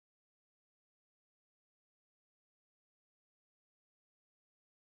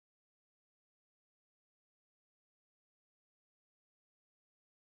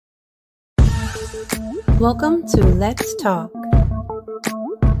Welcome to Let's Talk.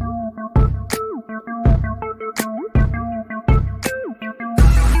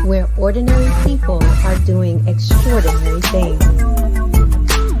 Where ordinary people are doing extraordinary things.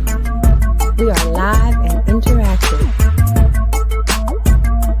 We are live and interactive.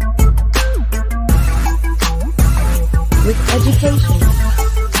 With education.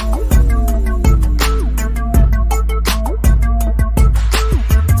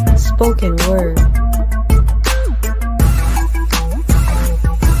 Spoken word.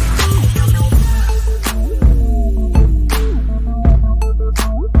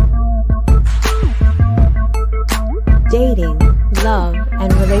 Dating, love,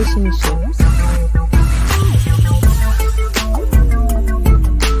 and relationships.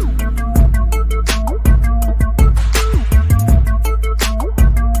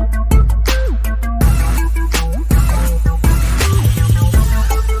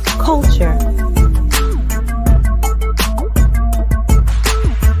 Culture.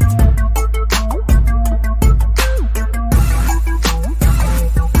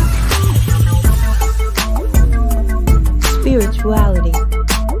 Spirituality.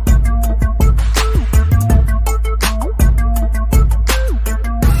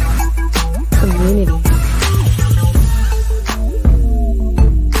 Community.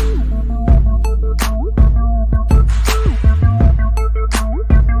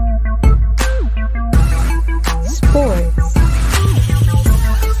 Sports.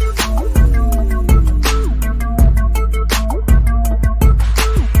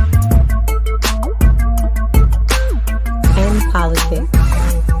 And politics.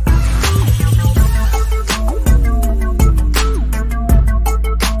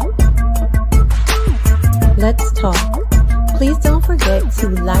 Let's talk. Please don't forget to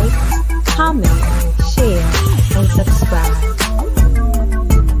like, comment, share, and subscribe.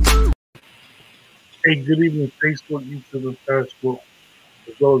 Hey, good evening, Facebook, YouTube, and Periscope,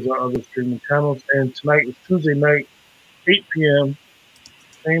 as well as our other streaming channels. And tonight is Tuesday night, 8 p.m.,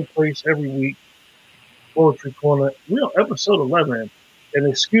 same place every week, Poetry Corner. We're on episode 11. And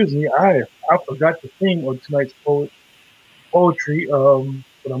excuse me, I forgot the theme of tonight's poetry,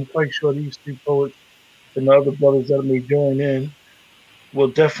 but I'm quite sure these three poets and the other brothers that may join in will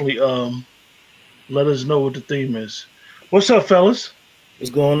definitely let us know what the theme is. What's up, fellas? What's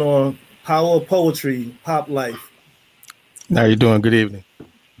going on? Power of poetry, pop life. How you doing? Good evening.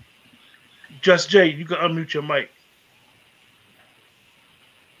 Just Jay, you can unmute your mic.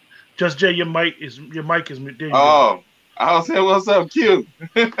 Just Jay, your mic is there. You go. I was saying, what's up, Q?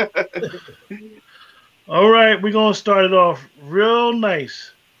 All right, we're gonna start it off real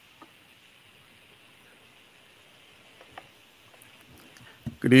nice.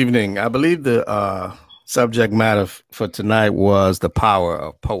 Good evening. I believe the subject matter for tonight was the power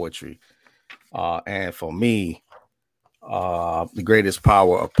of poetry. And for me, the greatest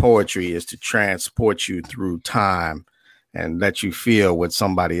power of poetry is to transport you through time and let you feel what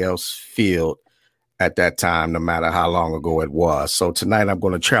somebody else felt at that time, no matter how long ago it was. So tonight I'm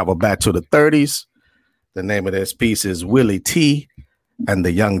going to travel back to the 30s. The name of this piece is Willie T. and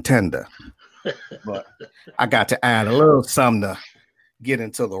the Young Tender. But I got to add a little something to get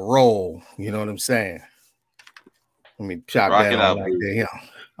into the role. You know what I'm saying? Let me chop that on right there. Yeah.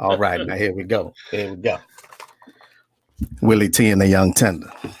 All right, now here we go. Here we go. Willie T and the Young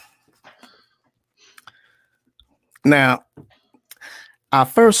Tender. Now, I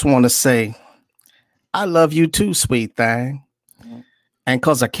first want to say, I love you too, sweet thing. And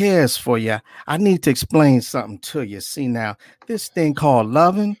because I cares for you, I need to explain something to you. See, now, this thing called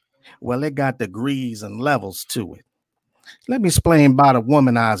loving, well, it got degrees and levels to it. Let me explain about a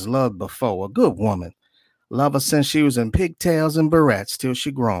woman I was loved before, a good woman. Love her since she was in pigtails and barrettes till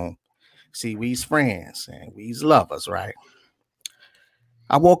she grown. See, we's friends and we's lovers, right?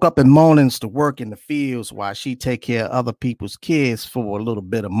 I woke up in mornings to work in the fields while she take care of other people's kids for a little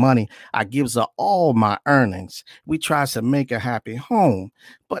bit of money. I gives her all my earnings. We tries to make a happy home,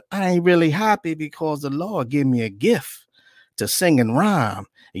 but I ain't really happy because the Lord gave me a gift to sing and rhyme.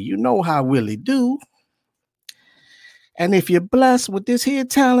 And you know how Willie do. And if you're blessed with this here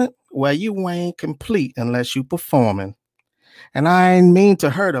talent, well, you ain't complete unless you performing. And I ain't mean to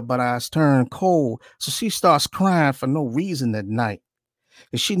hurt her, but I was turned cold. So she starts crying for no reason at night.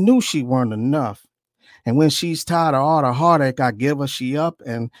 And she knew she weren't enough. And when she's tired of all the heartache I give her, she up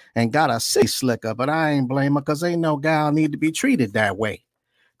and got a sick slicker. But I ain't blame her because ain't no gal need to be treated that way.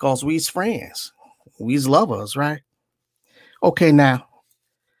 Because we's friends. We's lovers, right? Okay, now.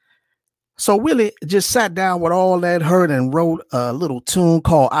 So Willie just sat down with all that hurt and wrote a little tune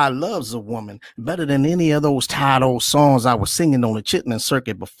called I Loves a Woman, better than any of those tired old songs I was singing on the Chitlin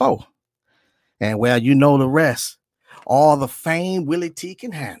circuit before. And well, you know the rest. All the fame Willie T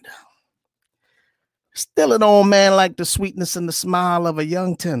can handle. Still an old man like the sweetness and the smile of a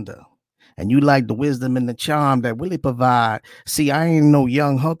young tender. And you like the wisdom and the charm that Willie provide. See, I ain't no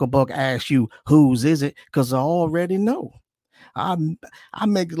young hucklebuck ask you whose is it, because I already know. I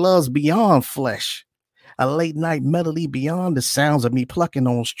make loves beyond flesh. A late night melody beyond the sounds of me plucking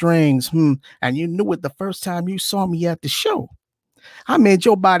on strings. And you knew it the first time you saw me at the show. I made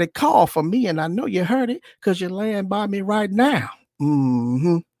your body call for me, and I know you heard it because you're laying by me right now.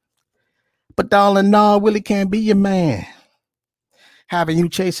 But darling, nah, Willie can't be your man. Having you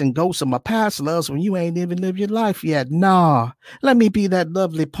chasing ghosts of my past loves when you ain't even lived your life yet. Nah, let me be that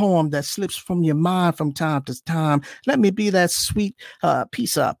lovely poem that slips from your mind from time to time. Let me be that sweet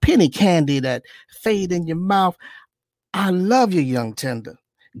piece of penny candy that fade in your mouth. I love you, young tender.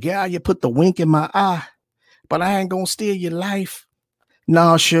 Gal, you put the wink in my eye, but I ain't gonna steal your life.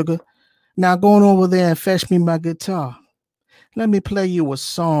 Nah, sugar. Now go on over there and fetch me my guitar. Let me play you a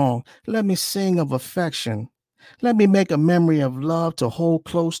song. Let me sing of affection. Let me make a memory of love to hold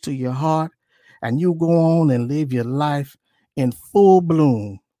close to your heart, and you go on and live your life in full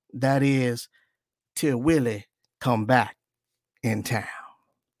bloom. That is, till Willie come back in town.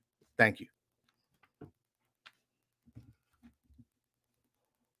 Thank you.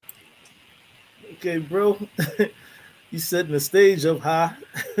 Okay, bro. You setting the stage up high.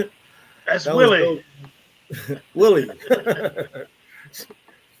 That's Willie. Willie.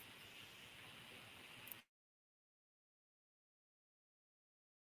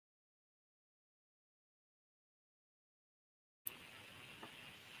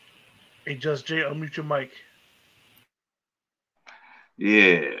 Hey, Just Jay, unmute your mic.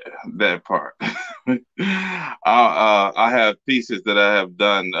 Yeah, that part. I have pieces that I have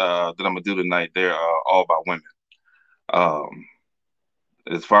done that I'm gonna do tonight. They're all about women. Um,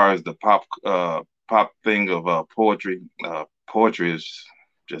 as far as the pop thing of poetry, poetry is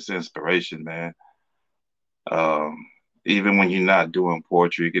just inspiration, man. Um, Even when you're not doing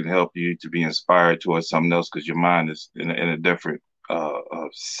poetry, it can help you to be inspired towards something else because your mind is in a different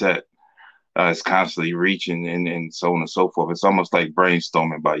set. It's constantly reaching and so on and so forth. It's almost like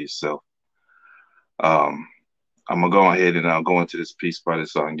brainstorming by yourself. Um, I'm gonna go ahead and I'll go into this piece by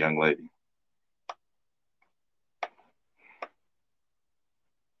this young lady.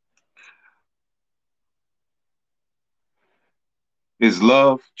 Is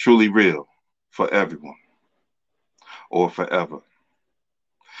love truly real for everyone or forever?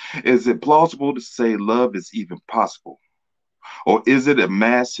 Is it plausible to say love is even possible? Or is it a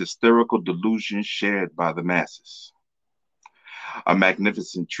mass hysterical delusion shared by the masses? A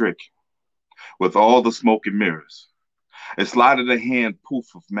magnificent trick with all the smoke and mirrors. A sleight of the hand poof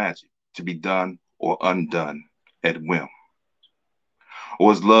of magic to be done or undone at whim.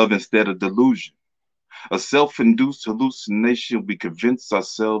 Or is love instead a delusion? A self-induced hallucination we convince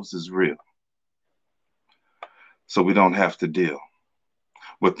ourselves is real. So we don't have to deal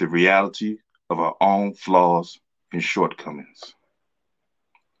with the reality of our own flaws and shortcomings.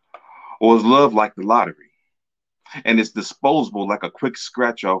 Or is love like the lottery? And it's disposable like a quick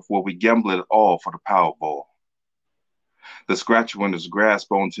scratch off where we gamble it all for the Powerball. The scratch winners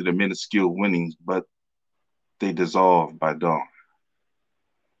grasp onto the minuscule winnings, but they dissolve by dawn.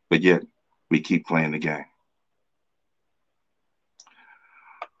 But yet, we keep playing the game.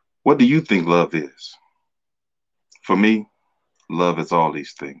 What do you think love is? For me, love is all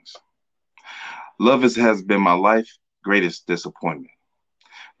these things. Love has been my life's greatest disappointment.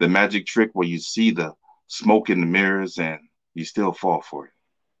 The magic trick where you see the smoke in the mirrors and you still fall for it.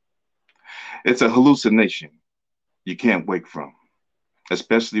 It's a hallucination you can't wake from,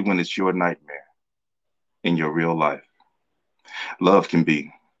 especially when it's your nightmare in your real life. Love can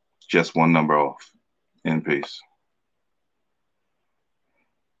be just one number off. In peace.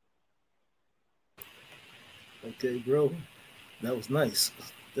 Okay, bro. That was nice.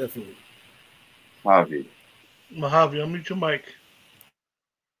 Definitely. Javi. Mojave, unmute your mic.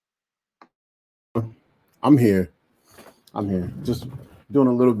 I'm here. Just doing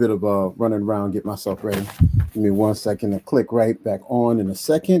a little bit of running around, get myself ready. Give me 1 second to click right back on in a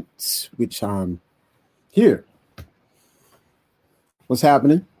second, which I'm here. What's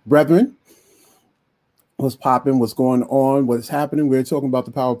happening, brethren? What's popping? What's going on? What's happening? We're talking about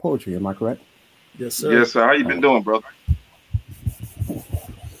the power of poetry. Am I correct? Yes, sir. Yes, sir. How you been doing, brother?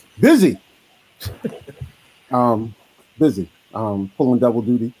 Busy. Busy. Pulling double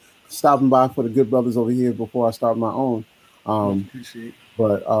duty. Stopping by for the good brothers over here before I start my own. Appreciate.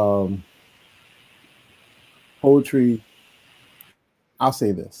 But poetry, I'll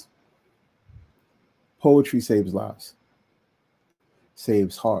say this. Poetry saves lives,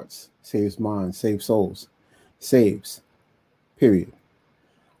 saves hearts, saves minds, saves souls, saves, period.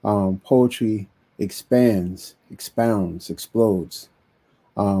 Poetry expands, expounds, explodes,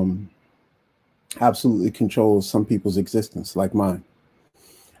 absolutely controls some people's existence, like mine.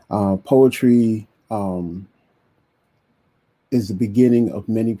 Poetry is the beginning of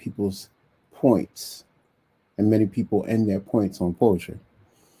many people's points, and many people end their points on poetry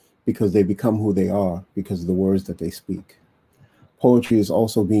because they become who they are because of the words that they speak. Poetry is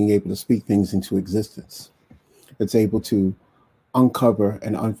also being able to speak things into existence. It's able to uncover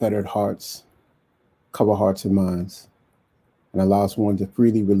and unfettered hearts, cover hearts and minds, and allows one to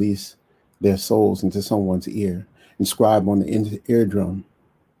freely release their souls into someone's ear, inscribe on the eardrum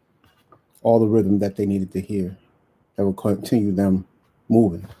all the rhythm that they needed to hear that will continue them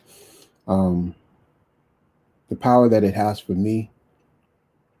moving. The power that it has for me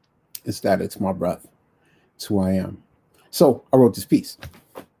is that it's my breath. It's who I am. So I wrote this piece.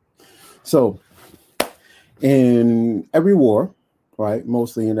 So in every war, right,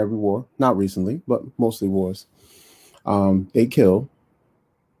 mostly in every war, not recently, but mostly wars, they kill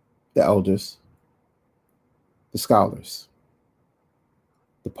the elders, the scholars,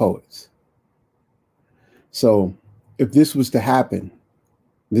 the poets. So if this was to happen,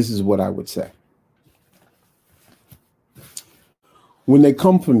 this is what I would say. When they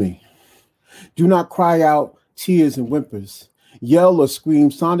come for me, do not cry out tears and whimpers, yell or scream,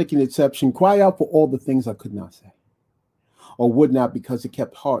 sonic and exception, cry out for all the things I could not say or would not because it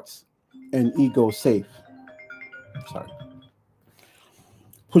kept hearts and egos safe. Sorry.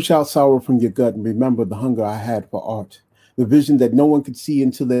 Push out sorrow from your gut and remember the hunger I had for art. The vision that no one could see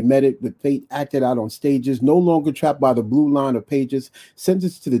until they met it with fate acted out on stages, no longer trapped by the blue line of pages,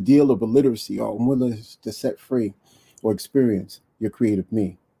 sentenced to the deal of illiteracy or unwilling to set free or experience your creative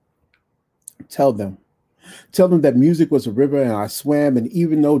me. Tell them that music was a river and I swam, and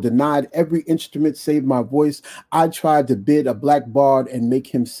even though denied every instrument save my voice, I tried to bid a black bard and make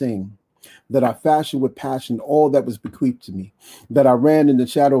him sing. That I fashioned with passion all that was bequeathed to me, that I ran in the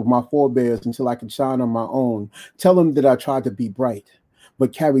shadow of my forebears until I could shine on my own. Tell them that I tried to be bright,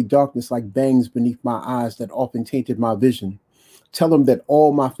 but carried darkness like bangs beneath my eyes that often tainted my vision. Tell them that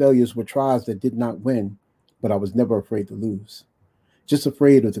all my failures were tries that did not win, but I was never afraid to lose, just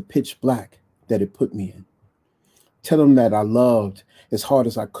afraid of the pitch black that it put me in. Tell them that I loved as hard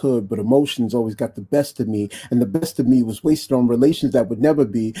as I could, but emotions always got the best of me, and the best of me was wasted on relations that would never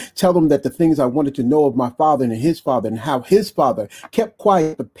be. Tell them that the things I wanted to know of my father and his father, and how his father kept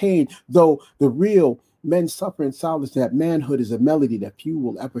quiet the pain, though the real men suffer in silence, that manhood is a melody that few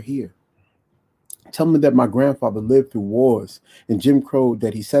will ever hear. Tell me that my grandfather lived through wars and Jim Crow,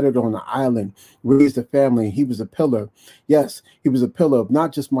 that he settled on an island, raised a family, and he was a pillar. Yes, he was a pillar of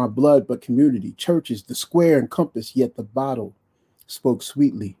not just my blood, but community, churches, the square and compass, yet the bottle spoke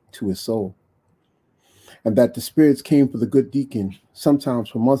sweetly to his soul. And that the spirits came for the good deacon, sometimes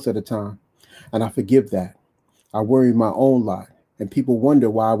for months at a time. And I forgive that. I worry my own lot, and people wonder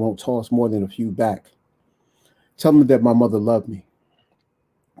why I won't toss more than a few back. Tell me that my mother loved me,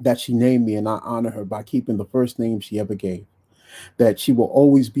 that she named me, and I honor her by keeping the first name she ever gave, that she will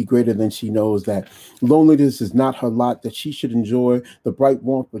always be greater than she knows, that loneliness is not her lot, that she should enjoy the bright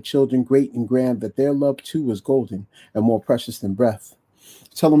warmth of children, great and grand, that their love too is golden and more precious than breath.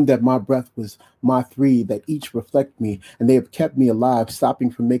 Tell them that my breath was my three, that each reflect me, and they have kept me alive, stopping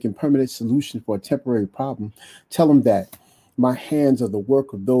from making permanent solution for a temporary problem. Tell them that my hands are the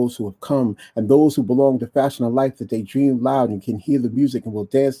work of those who have come, and those who belong to fashion a life that they dream loud and can hear the music and will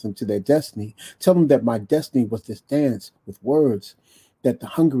dance them to their destiny. Tell them that my destiny was this dance with words, that the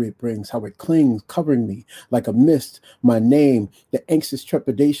hunger it brings, how it clings, covering me like a mist, my name, the anxious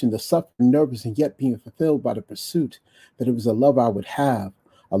trepidation, the suffering, nervous, and yet being fulfilled by the pursuit, that it was a love I would have,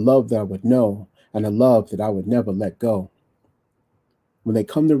 a love that I would know, and a love that I would never let go. When they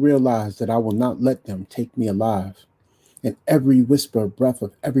come to realize that I will not let them take me alive, and every whisper, breath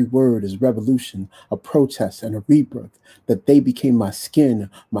of every word is revolution, a protest, and a rebirth, that they became my skin,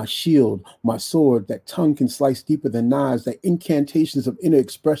 my shield, my sword, that tongue can slice deeper than knives, that incantations of inner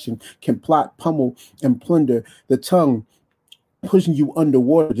expression can plot, pummel, and plunder, the tongue pushing you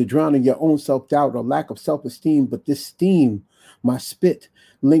underwater to drown in your own self-doubt or lack of self-esteem, but this steam, my spit,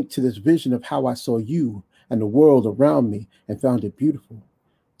 linked to this vision of how I saw you and the world around me and found it beautiful.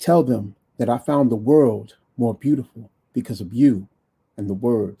 Tell them that I found the world more beautiful because of you and the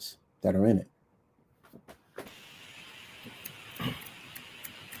words that are in it.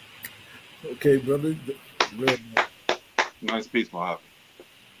 Okay, brother. Nice piece, Mojave.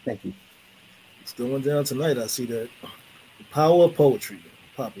 Thank you. It's going down tonight. I see that. The Power of Poetry,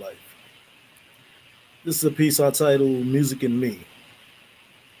 Pop Life. This is a piece I titled Music and Me.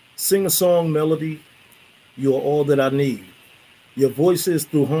 Sing a song melody, you are all that I need. Your voices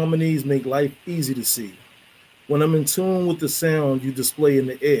through harmonies make life easy to see. When I'm in tune with the sound you display in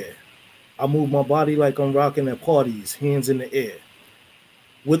the air, I move my body like I'm rocking at parties, hands in the air.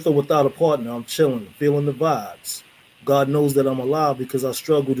 With or without a partner, I'm chilling, feeling the vibes. God knows that I'm alive because I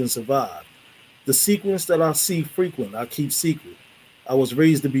struggled and survived. The sequence that I see frequent, I keep secret. I was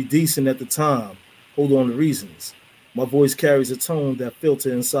raised to be decent at the time. Hold on to reasons. My voice carries a tone that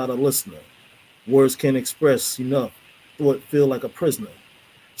filter inside a listener. Words can't express enough. Thought feel like a prisoner,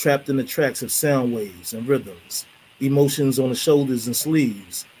 trapped in the tracks of sound waves and rhythms. Emotions on the shoulders and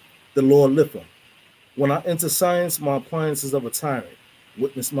sleeves. The Lord lift them. When I enter science, my appliance is of a tyrant.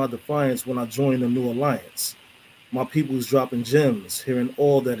 Witness my defiance when I join a new alliance. My people is dropping gems, hearing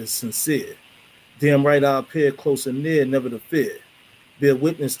all that is sincere. Damn right I appear close and near, never to fear. Bear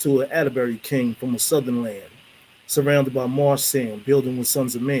witness to an Atterbury king from a southern land, surrounded by marsh sand, building with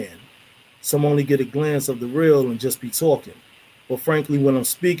sons of man. Some only get a glance of the real and just be talking. But frankly, when I'm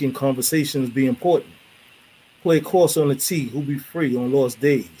speaking, conversations be important. Play course on the T, who be free on lost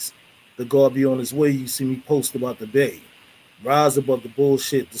days. The guard be on his way, you see me post about the bay. Rise above the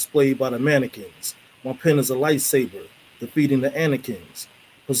bullshit displayed by the mannequins. My pen is a lightsaber, defeating the Anakins.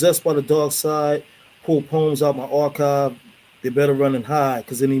 Possessed by the dark side, pull poems out my archive. They better run and hide,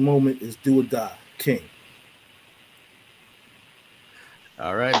 cause any moment is do or die. King.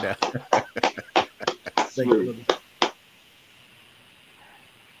 All right now. Thank you, brother.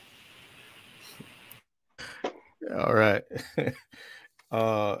 All right.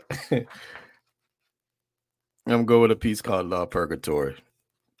 I'm gonna go with a piece called Love Purgatory.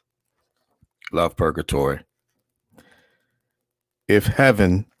 Love Purgatory. If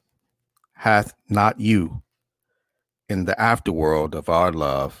heaven hath not you in the afterworld of our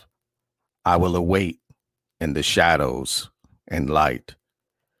love, I will await in the shadows and light.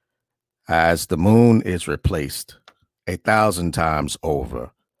 As the moon is replaced 1,000 times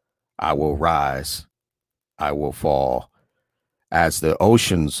over, I will rise, I will fall. As the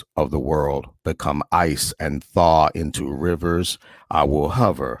oceans of the world become ice and thaw into rivers, I will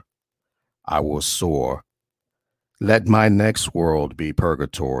hover, I will soar. Let my next world be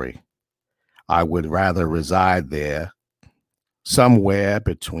purgatory. I would rather reside there, somewhere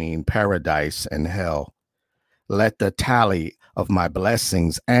between paradise and hell. Let the tally of my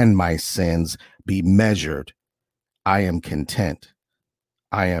blessings and my sins be measured. I am content.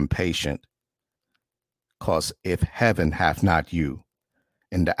 I am patient. 'Cause if heaven hath not you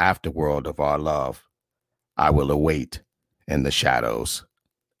in the afterworld of our love, I will await in the shadows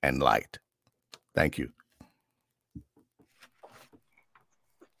and light. Thank you.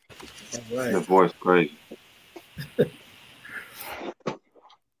 All right. Your voice crazy.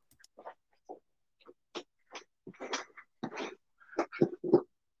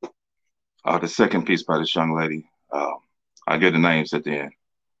 The second piece by this young lady, I get the names at the end.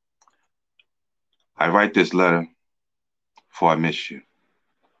 I write this letter for I miss you,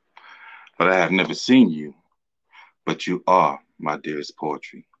 but I have never seen you, but you are my dearest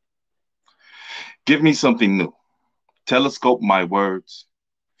poetry. Give me something new. Telescope my words,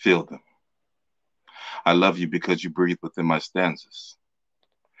 feel them. I love you because you breathe within my stanzas.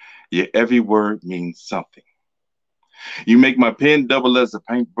 Your every word means something. You make my pen double as a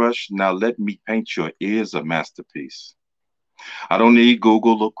paintbrush. Now let me paint your ears a masterpiece. I don't need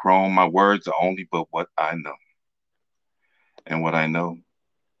Google or Chrome. My words are only but what I know. And what I know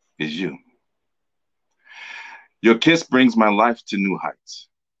is you. Your kiss brings my life to new heights.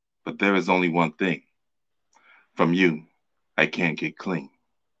 But there is only one thing. From you, I can't get clean.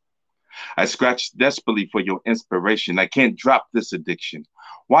 I scratch desperately for your inspiration. I can't drop this addiction.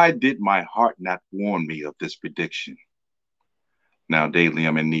 Why did my heart not warn me of this prediction? Now daily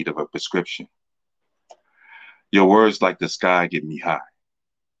I'm in need of a prescription. Your words like the sky get me high.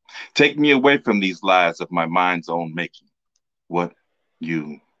 Take me away from these lies of my mind's own making. What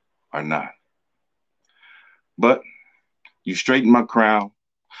you are not. But you straighten my crown.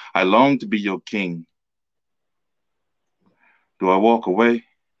 I long to be your king. Do I walk away?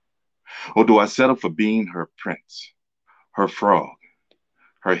 Or do I settle for being her prince, her frog,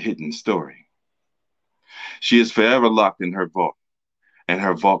 her hidden story? She is forever locked in her vault, and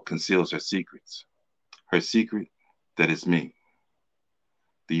her vault conceals her secrets. Her secret that is me.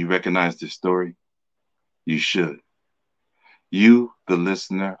 Do you recognize this story? You should. You, the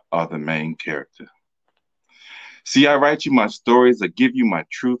listener, are the main character. See, I write you my stories, I give you my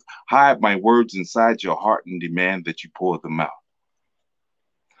truth, hide my words inside your heart and demand that you pour them out.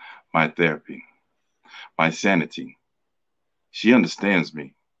 My therapy, my sanity. She understands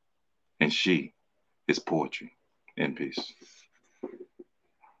me, and she is poetry. In peace.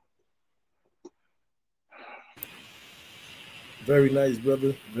 Very nice,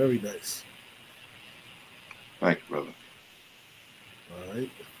 brother. Very nice. Thank you, brother. All right.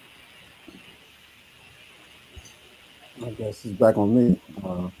 I guess it's back on me.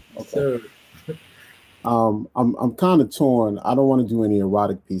 Okay. Sir. I'm kind of torn. I don't want to do any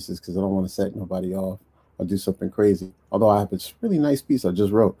erotic pieces because I don't want to set nobody off or do something crazy. Although I have this really nice piece I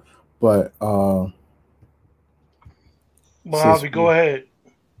just wrote, but Mojave, go ahead.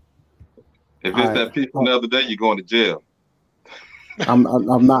 If it's that piece from the other day, you're going to jail. I'm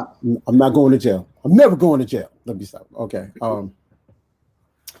not going to jail. I'm never going to jail. Let me stop. Okay.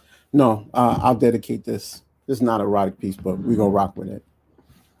 No, I'll dedicate this. This is not an erotic piece, but we're gonna rock with it.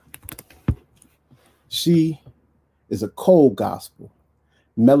 She is a cold gospel,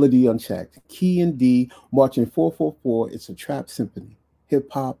 melody unchecked, key and D, marching 4/4/4. It's a trap symphony,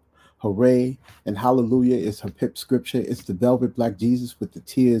 hip hop, hooray, and hallelujah is her pip scripture. It's the velvet black Jesus with the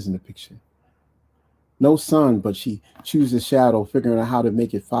tears in the picture. No sun, but she chooses shadow, figuring out how to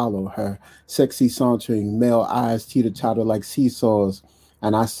make it follow her. Sexy sauntering, male eyes teeter-totter like seesaws.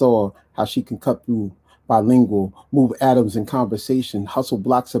 And I saw how she can cut through bilingual, move atoms in conversation, hustle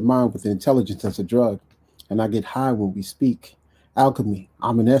blocks of mind with intelligence as a drug. And I get high when we speak. Alchemy,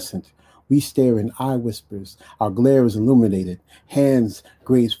 omniscient. We stare in eye whispers. Our glare is illuminated. Hands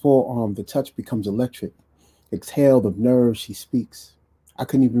graze forearm. The touch becomes electric. Exhaled of nerves, she speaks. I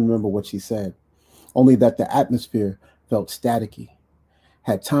couldn't even remember what she said. Only that the atmosphere felt staticky.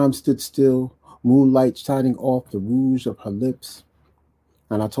 Had time stood still, moonlight shining off the rouge of her lips.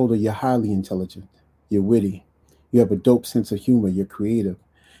 And I told her, you're highly intelligent. You're witty. You have a dope sense of humor. You're creative.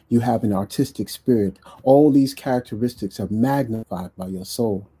 You have an artistic spirit. All these characteristics are magnified by your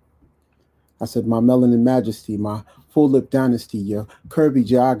soul. I said, my melanin majesty, my full lip dynasty, your curvy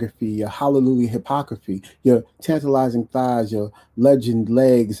geography, your hallelujah hypocrisy, your tantalizing thighs, your legend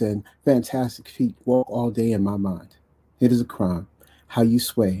legs, and fantastic feet walk all day in my mind. It is a crime, how you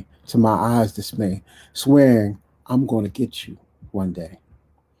sway, to my eyes dismay, swearing I'm going to get you one day.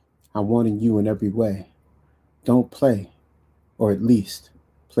 I'm wanting you in every way. Don't play, or at least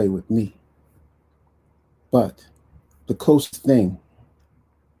play with me. But the closest thing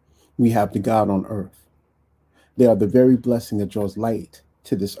we have to God on earth. They are the very blessing that draws light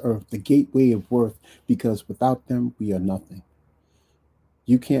to this earth, the gateway of worth, because without them, we are nothing.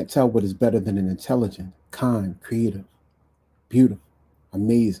 You can't tell what is better than an intelligent, kind, creative, beautiful,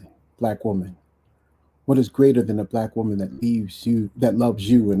 amazing Black woman. What is greater than a Black woman that loves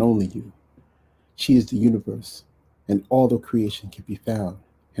you and only you? She is the universe, and all of creation can be found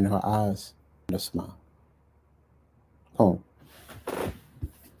in her eyes and her smile. Poem.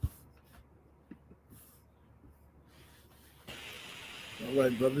 All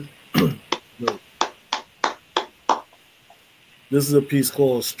right, brother. This is a piece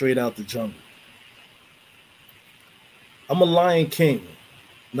called Straight Out the Jungle. I'm a lion king,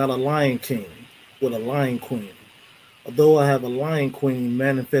 not a lion king with a lion queen. Although I have a lion queen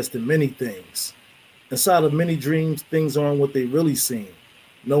manifesting many things. Inside of many dreams, things aren't what they really seem.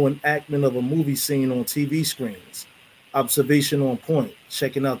 No enactment of a movie scene on TV screens. Observation on point,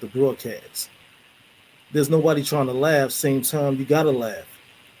 checking out the broadcasts. There's nobody trying to laugh, same time you gotta laugh.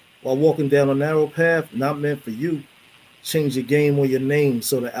 While walking down a narrow path, not meant for you, change your game or your name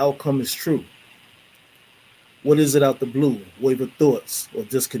so the outcome is true. What is it out the blue? Waver thoughts or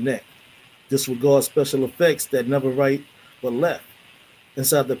disconnect. Disregard special effects that never right but left.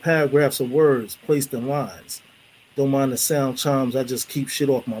 Inside the paragraphs of words placed in lines. Don't mind the sound chimes, I just keep shit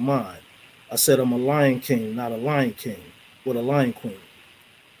off my mind. I said I'm a lion king, not a lion king, with a lion queen.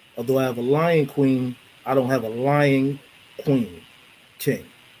 Although I have a lion queen, I don't have a lion queen king.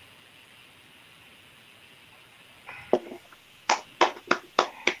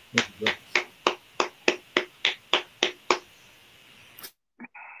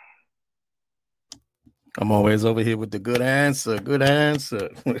 I'm always over here with the good answer. Good answer.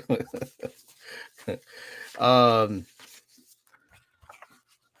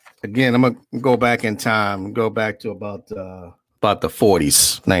 Again, I'm gonna go back in time. Go back to about the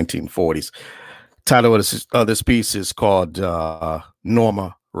 40s, 1940s. Title of this piece is called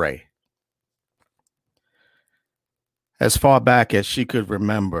Norma Ray. As far back as she could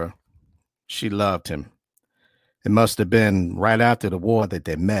remember, she loved him. It must have been right after the war that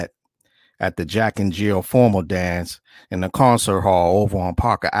they met at the Jack and Jill formal dance in the concert hall over on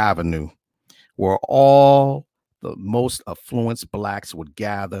Parker Avenue, where all the most affluent blacks would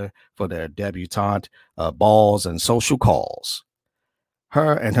gather for their debutante balls and social calls.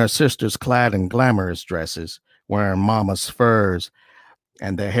 Her and her sisters clad in glamorous dresses, wearing mama's furs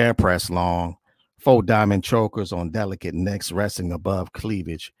and their hair pressed long, faux diamond chokers on delicate necks resting above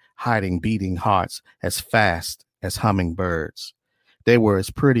cleavage, hiding beating hearts as fast as hummingbirds. They were as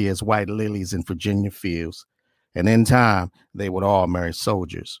pretty as white lilies in Virginia fields, and in time they would all marry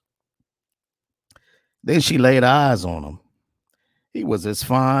soldiers. Then she laid eyes on him. He was as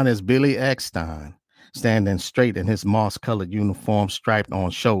fine as Billy Eckstein, standing straight in his moss-colored uniform, striped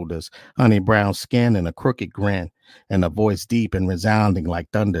on shoulders, honey brown skin, and a crooked grin, and a voice deep and resounding like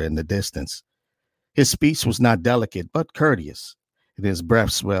thunder in the distance. His speech was not delicate, but courteous, and his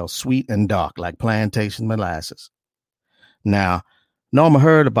breath smelled sweet and dark like plantation molasses. Now, Norma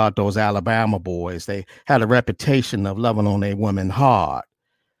heard about those Alabama boys. They had a reputation of loving on a woman hard,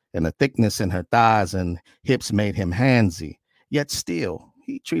 and the thickness in her thighs and hips made him handsy. Yet still,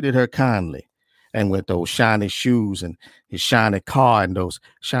 he treated her kindly. And with those shiny shoes and his shiny car and those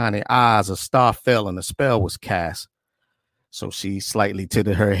shiny eyes, a star fell and a spell was cast. So she slightly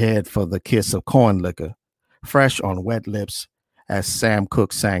tilted her head for the kiss of corn liquor, fresh on wet lips, as Sam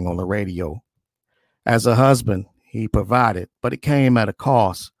Cooke sang on the radio. As a husband, he provided, but it came at a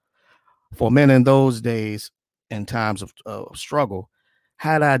cost. For men in those days, in times of struggle,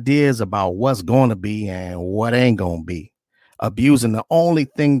 had ideas about what's going to be and what ain't going to be, abusing the only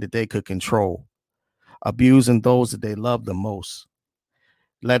thing that they could control, abusing those that they loved the most,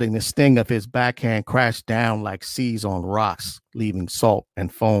 letting the sting of his backhand crash down like seas on rocks, leaving salt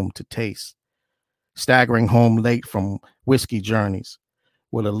and foam to taste, staggering home late from whiskey journeys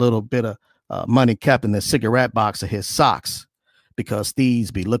with a little bit of money kept in the cigarette box of his socks because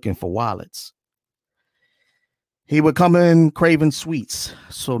thieves be looking for wallets. He would come in craving sweets,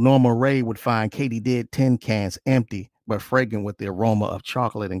 so Norma Ray would find Katie Did tin cans empty but fragrant with the aroma of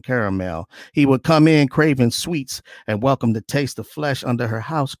chocolate and caramel. He would come in craving sweets and welcome the taste of flesh under her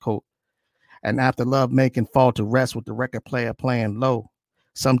housecoat. And after love making, fall to rest with the record player playing low,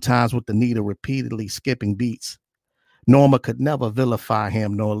 sometimes with the needle repeatedly skipping beats. Norma could never vilify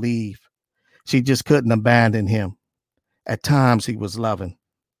him nor leave. She just couldn't abandon him. At times he was loving.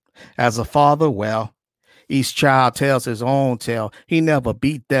 As a father, well, each child tells his own tale. He never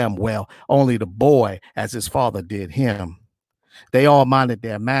beat them well, only the boy as his father did him. They all minded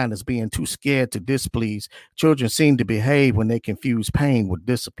their manners, being too scared to displease. Children seem to behave when they confuse pain with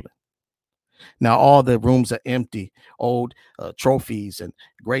discipline. Now all the rooms are empty, old trophies and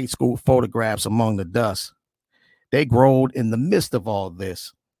grade school photographs among the dust. They growed in the midst of all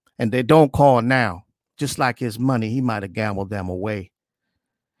this, and they don't call now. Just like his money, he might have gambled them away.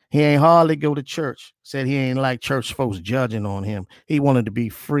 He ain't hardly go to church. Said he ain't like church folks judging on him. He wanted to be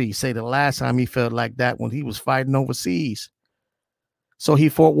free. Say the last time he felt like that when he was fighting overseas. So he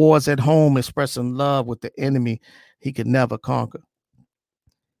fought wars at home, expressing love with the enemy he could never conquer.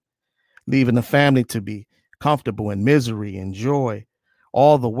 Leaving the family to be comfortable in misery and joy,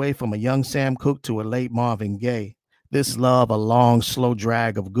 all the way from a young Sam Cooke to a late Marvin Gaye. This love, a long, slow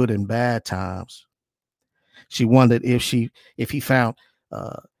drag of good and bad times. She wondered if he found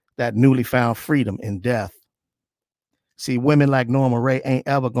that newly found freedom in death. See, women like Norma Ray ain't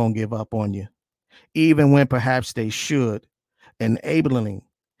ever gonna give up on you, even when perhaps they should. Enabling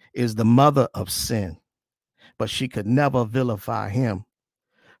is the mother of sin, but she could never vilify him.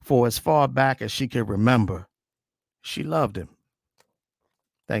 For as far back as she could remember, she loved him.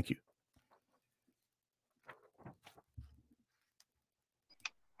 Thank you.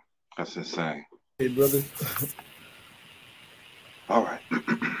 That's insane. Hey, brother. All right.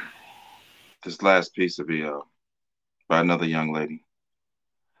 This last piece will be by another young lady.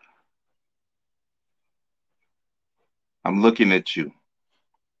 I'm looking at you.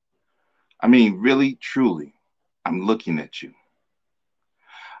 I mean, really, truly, I'm looking at you.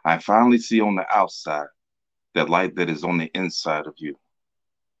 I finally see on the outside that light that is on the inside of you,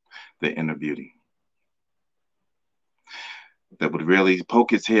 the inner beauty, that would really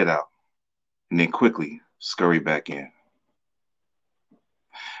poke its head out and then quickly scurry back in.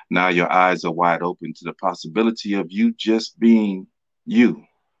 Now your eyes are wide open to the possibility of you just being you.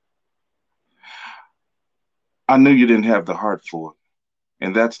 I knew you didn't have the heart for it,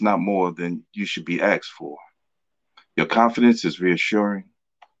 and that's not more than you should be asked for. Your confidence is reassuring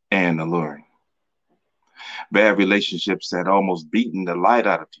and alluring. Bad relationships had almost beaten the light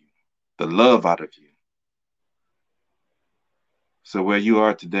out of you, the love out of you. So where you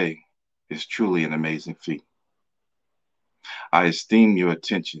are today is truly an amazing feat. I esteem your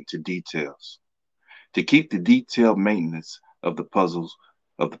attention to details, to keep the detailed maintenance of the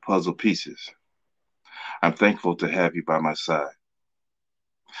puzzle pieces. I'm thankful to have you by my side.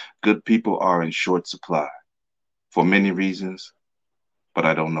 Good people are in short supply for many reasons, but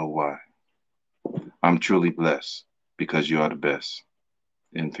I don't know why. I'm truly blessed because you are the best.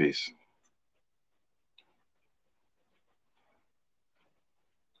 In peace.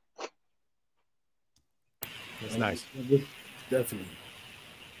 It's nice. Definitely.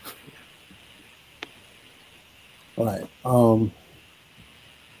 All right.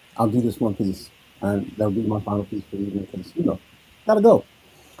 I'll do this one piece, and that'll be my final piece for the evening because gotta go.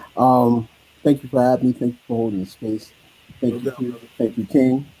 Thank you for having me. Thank you for holding the space. Thank you, thank you,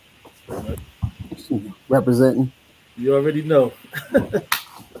 King. Representing. You already know.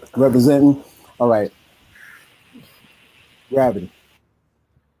 Representing. All right. Gravity.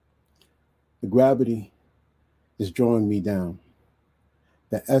 The gravity is drawing me down.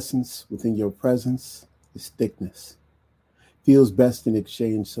 The essence within your presence is thickness. Feels best in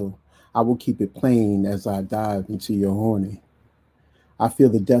exchange, so I will keep it plain as I dive into your horny. I feel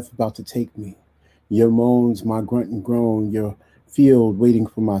the death about to take me. Your moans, my grunt and groan, your field waiting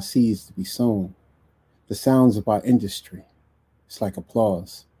for my seeds to be sown. The sounds of our industry, it's like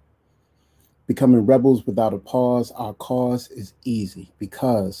applause. Becoming rebels without a pause, our cause is easy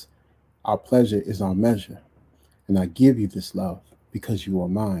because our pleasure is our measure. And I give you this love because you are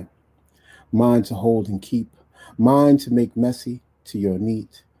mine. Mine to hold and keep, mine to make messy to your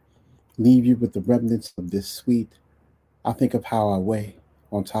neat. Leave you with the remnants of this sweet. I think of how I weigh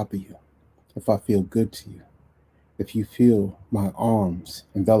on top of you. If I feel good to you, if you feel my arms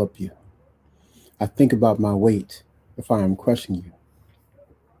envelop you. I think about my weight if I am crushing you.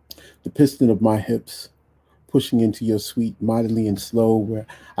 The piston of my hips pushing into your sweet mightily and slow where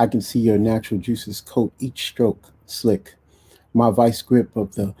I can see your natural juices coat each stroke slick. My vice grip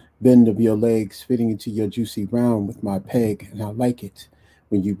of the bend of your legs fitting into your juicy round with my peg, and I like it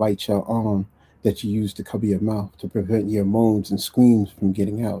when you bite your arm that you use to cover your mouth to prevent your moans and screams from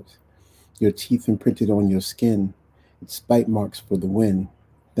getting out. Your teeth imprinted on your skin, its bite marks for the wind.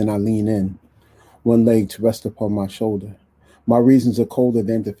 Then I lean in, one leg to rest upon my shoulder. My reasons are colder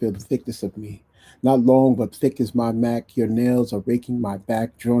than to feel the thickness of me. Not long, but thick as my mac, your nails are raking my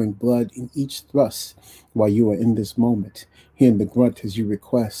back, drawing blood in each thrust while you are in this moment, hearing the grunt as you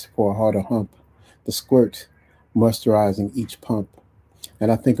request for a harder hump, the squirt moisturizing each pump.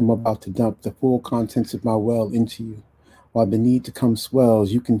 And I think I'm about to dump the full contents of my well into you. While the need to come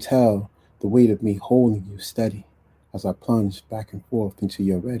swells, you can tell the weight of me holding you steady as I plunge back and forth until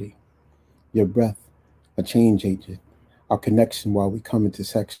you're ready. Your breath, a change agent, our connection while we come into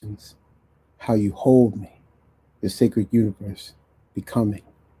sections. How you hold me, the sacred universe, becoming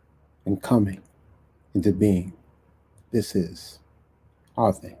and coming into being. This is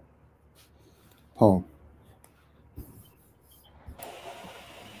our thing. Poem.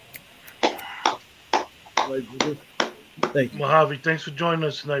 Thank you. Mojave, thanks for joining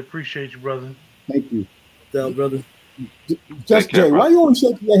us tonight. Appreciate you, brother. Thank you. Down, brother. Just care, Jay, bro. why you always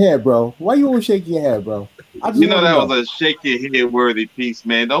shaking your head, bro? Why you always shaking your head, bro? I just You know want to that know. was a shake your head worthy piece,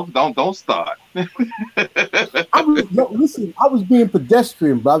 man. Don't start. Listen, I was being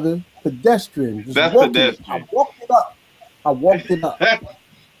pedestrian, brother. Pedestrian. Just That's walking. pedestrian. I walked it up. I walked it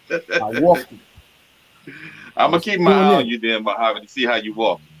I'm gonna keep my eye on you then, Mojave, to see how you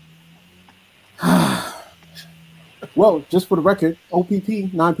walk. Well, just for the record,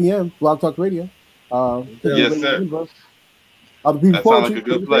 OPP, 9 p.m., Blog Talk Radio. Yes, sir. Other people That sounds poetry. like a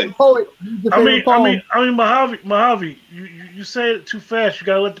good place. Poet. I mean, Mojave, you say it too fast. You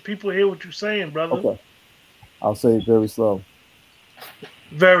gotta let the people hear what you're saying, brother. Okay. I'll say it very slow.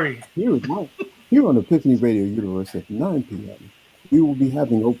 Very. Here on Epiphany Radio Universe at 9 p.m., we will be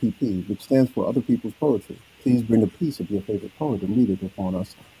having OPP, which stands for Other People's Poetry. Please bring a piece of your favorite poet and read it upon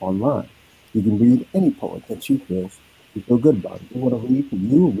us online. You can read any poet that you feel good about. If you want to read for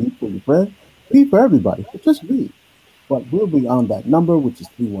you, read for your friend, read for everybody, but just read. But we'll be on that number, which is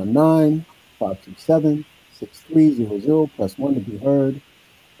 319-527-6300, press 1 to be heard.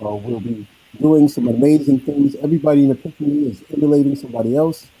 We'll be doing some amazing things. Everybody in Epiphany is emulating somebody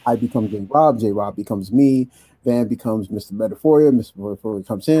else. I become J-Rob becomes me, Van becomes Mr. Metaphoria, Mr. Metaphoria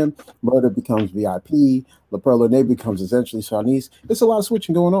becomes him, Murder becomes VIP, La Perla Neighbor becomes essentially Shanice. There's a lot of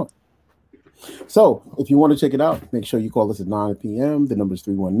switching going on. So if you want to check it out, make sure you call us at 9 p.m. The number is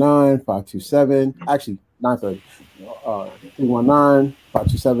 319-527, actually 9:30.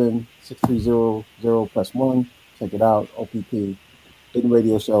 319-527-6300, press 1. Check it out. OPP, Hidden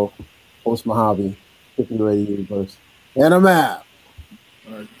Radio Show, host Mojave, Epiphany Radio Universe. And I'm out.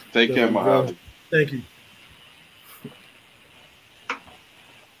 All right. Take care, Mojave. Thank you.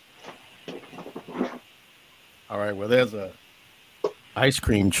 All right. Well, there's a ice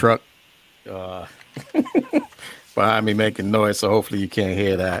cream truck behind me making noise, so hopefully you can't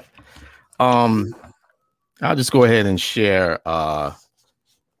hear that. I'll just go ahead and share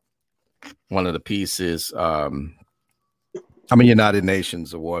one of the pieces. I'm a United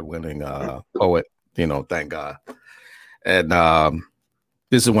Nations award-winning poet, thank God. And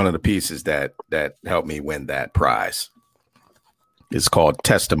This is one of the pieces that helped me win that prize. It's called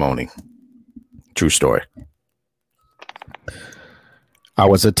Testimony. True story. I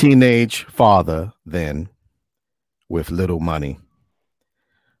was a teenage father then with little money.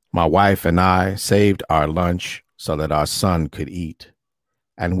 My wife and I saved our lunch so that our son could eat,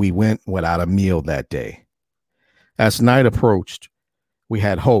 and we went without a meal that day. As night approached, we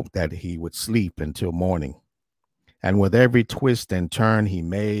had hoped that he would sleep until morning. And with every twist and turn he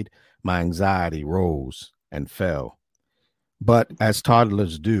made, my anxiety rose and fell. But as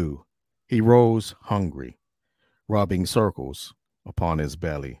toddlers do, he rose hungry, rubbing circles upon his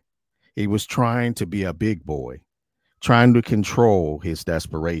belly. He was trying to be a big boy, trying to control his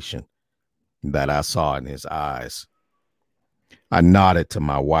desperation that I saw in his eyes. I nodded to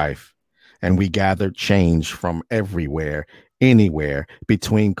my wife, and we gathered change from everywhere, anywhere,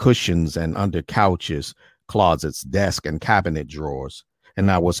 between cushions and under couches, closets, desk, and cabinet drawers, and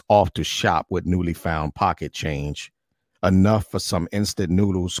I was off to shop with newly found pocket change, enough for some instant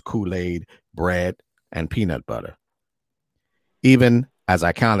noodles, Kool-Aid, bread, and peanut butter. Even as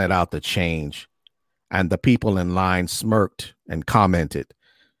I counted out the change, and the people in line smirked and commented,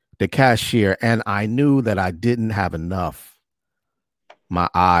 the cashier, and I knew that I didn't have enough. My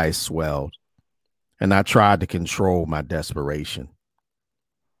eyes swelled, and I tried to control my desperation.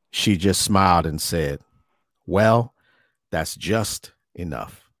 She just smiled and said, "Well, that's just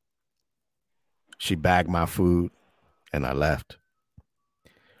enough." She bagged my food, and I left.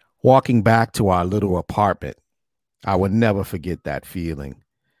 Walking back to our little apartment, I would never forget that feeling.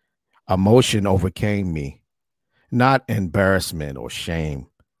 Emotion overcame me, not embarrassment or shame,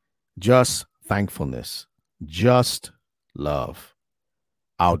 just thankfulness, just love.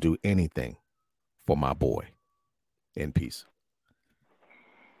 I'll do anything for my boy. In peace.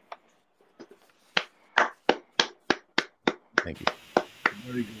 Thank you.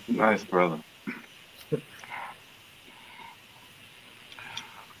 Very good. Nice, brother.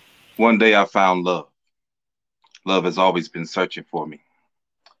 One day I found love. Love has always been searching for me,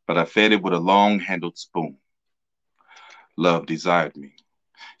 but I fed it with a long-handled spoon. Love desired me.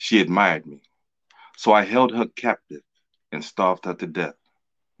 She admired me. So I held her captive and starved her to death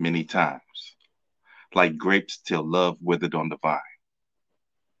many times, like grapes till love withered on the vine.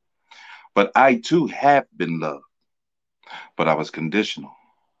 But I too have been loved, but I was conditional,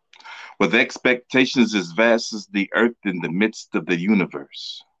 with expectations as vast as the earth in the midst of the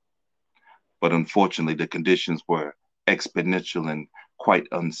universe. But unfortunately, the conditions were exponential and quite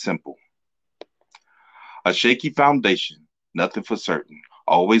unsimple. A shaky foundation, nothing for certain,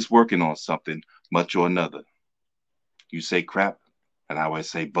 always working on something, much or another. You say crap, and I always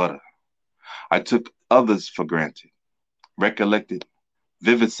say butter. I took others for granted, recollected,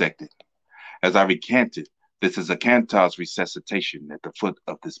 vivisected. As I recanted, this is a cantor's resuscitation at the foot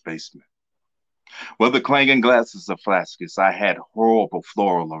of this basement. Whether clanging glasses or flasks, I had horrible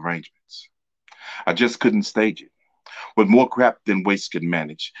floral arrangements. I just couldn't stage it, with more crap than waste could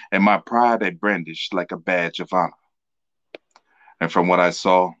manage, and my pride I brandished like a badge of honor. And from what I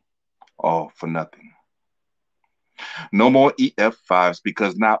saw, all for nothing. No more EF5s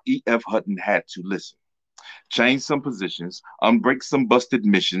because now EF Hutton had to listen. Change some positions, unbreak some busted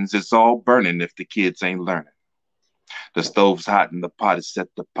missions. It's all burning if the kids ain't learning. The stove's hot and the pot is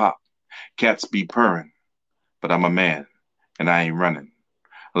set to pop. Cats be purring, but I'm a man and I ain't running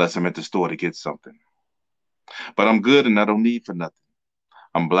unless I'm at the store to get something. But I'm good and I don't need for nothing.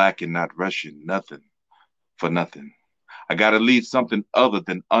 I'm black and not Russian, nothing for nothing. I gotta leave something other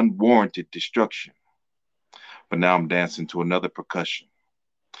than unwarranted destruction. But now I'm dancing to another percussion.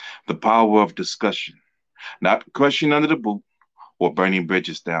 The power of discussion, not crushing under the boot or burning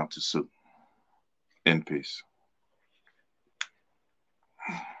bridges down to soup. In peace.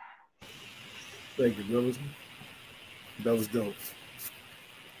 Thank you, brothers. That was dope.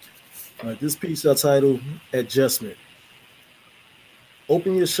 All right, this piece I titled Adjustment.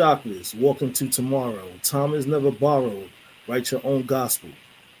 Open your chakras, walk into tomorrow. Time is never borrowed. Write your own gospel.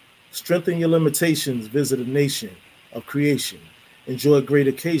 Strengthen your limitations, visit a nation of creation. Enjoy a great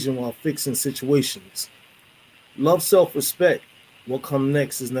occasion while fixing situations. Love self-respect. What comes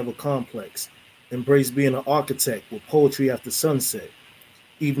next is never complex. Embrace being an architect with poetry after sunset.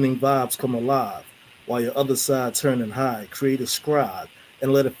 Evening vibes come alive while your other side turn and hide. Create a scribe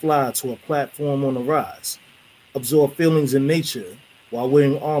and let it fly to a platform on the rise. Absorb feelings in nature while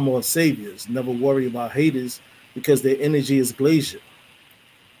wearing armor of saviors. Never worry about haters because their energy is glacier.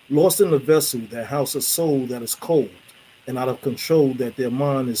 Lost in the vessel that house a soul that is cold and out of control, that their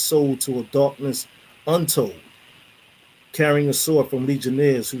mind is sold to a darkness untold. Carrying a sword from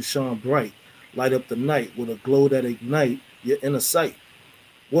legionnaires who shine bright, light up the night with a glow that ignite your inner sight.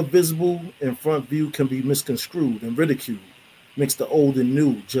 What visible in front view can be misconstrued and ridiculed makes the old and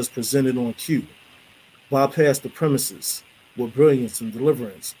new just presented on cue. Bypass the premises with brilliance and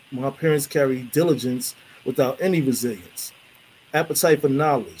deliverance. My parents carried diligence without any resilience. Appetite for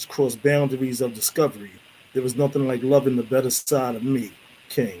knowledge crossed boundaries of discovery. There was nothing like loving the better side of me,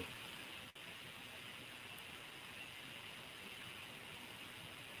 King.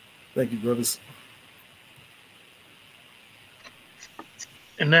 Thank you, brothers.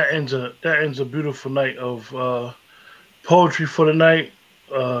 And that ends a beautiful night of poetry for the night.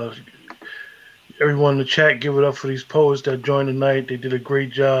 Everyone in the chat, give it up for these poets that joined tonight. They did a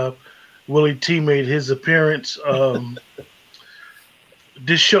great job. Willie T made his appearance.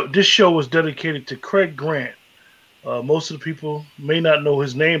 This show was dedicated to Craig Grant. Most of the people may not know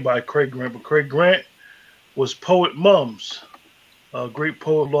his name by Craig Grant, but Craig Grant was Poet Mums. A great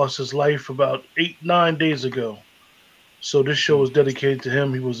poet lost his life about 8-9 days ago. So this show was dedicated to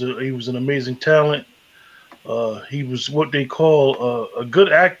him. He was an amazing talent. He was what they call a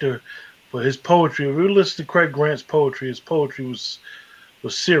good actor, but his poetry. If you listen to Craig Grant's poetry, his poetry was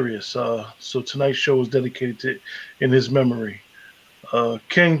serious. So tonight's show was dedicated in his memory.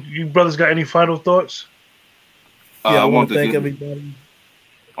 King, you brothers got any final thoughts? I want to thank everybody.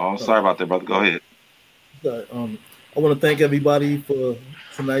 Oh, sorry about that, brother. Go ahead. I want to thank everybody for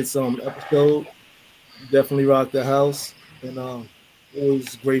tonight's episode. Definitely rocked the house, and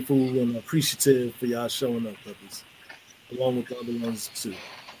always grateful and appreciative for y'all showing up, brothers, along with the other ones too. You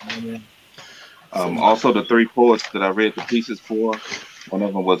know what I mean? Also, the 3 poets that I read the pieces for, one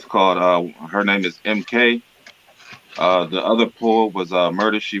of them was called, her name is MK. The other poet was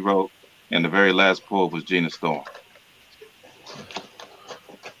Murder, She Wrote, and the very last poet was Gina Storm.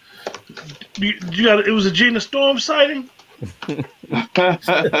 It was a Gina Storm sighting?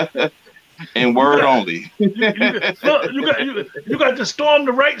 In word only. you got to storm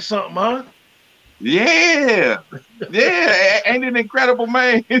to write something, huh? Yeah. Ain't it incredible,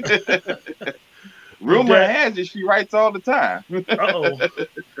 man? Rumor has it she writes all the time. Uh-oh.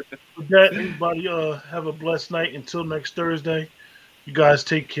 With that, everybody have a blessed night until next Thursday. You guys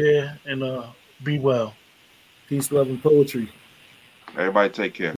take care and be well. Peace, love, and poetry. Everybody take care.